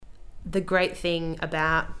the great thing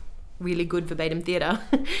about really good verbatim theatre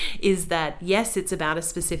is that, yes, it's about a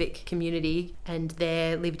specific community and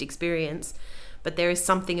their lived experience, but there is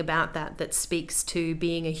something about that speaks to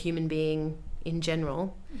being a human being in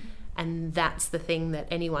general, and that's the thing that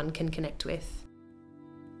anyone can connect with.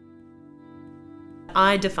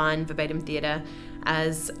 I define verbatim theatre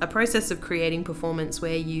as a process of creating performance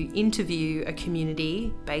where you interview a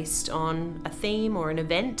community based on a theme or an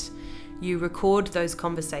event. You record those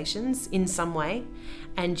conversations in some way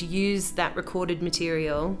and use that recorded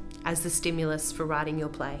material as the stimulus for writing your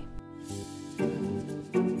play.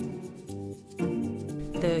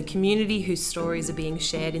 The community whose stories are being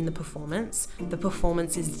shared in the performance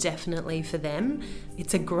is definitely for them.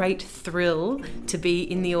 It's a great thrill to be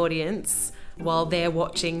in the audience while they're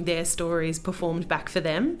watching their stories performed back for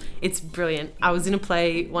them. It's brilliant. I was in a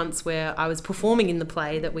play once where I was performing in the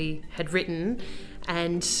play that we had written,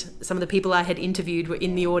 and some of the people I had interviewed were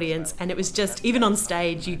in the audience, and it was just, even on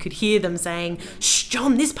stage, you could hear them saying, "Shh,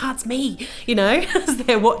 John, this part's me," as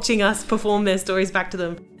they're watching us perform their stories back to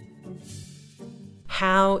them.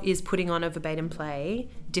 How is putting on a verbatim play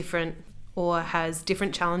different, or has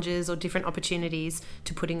different challenges or different opportunities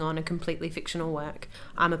to putting on a completely fictional work?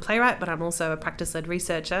 I'm a playwright, but I'm also a practice-led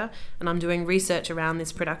researcher, and I'm doing research around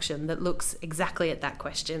this production that looks exactly at that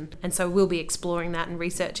question. And so we'll be exploring that and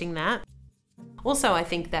researching that. Also, I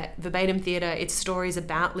think that verbatim theatre, it's stories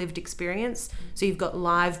about lived experience. So you've got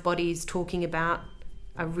live bodies talking about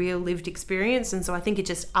a real lived experience. And so I think it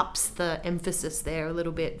just ups the emphasis there a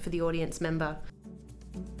little bit for the audience member.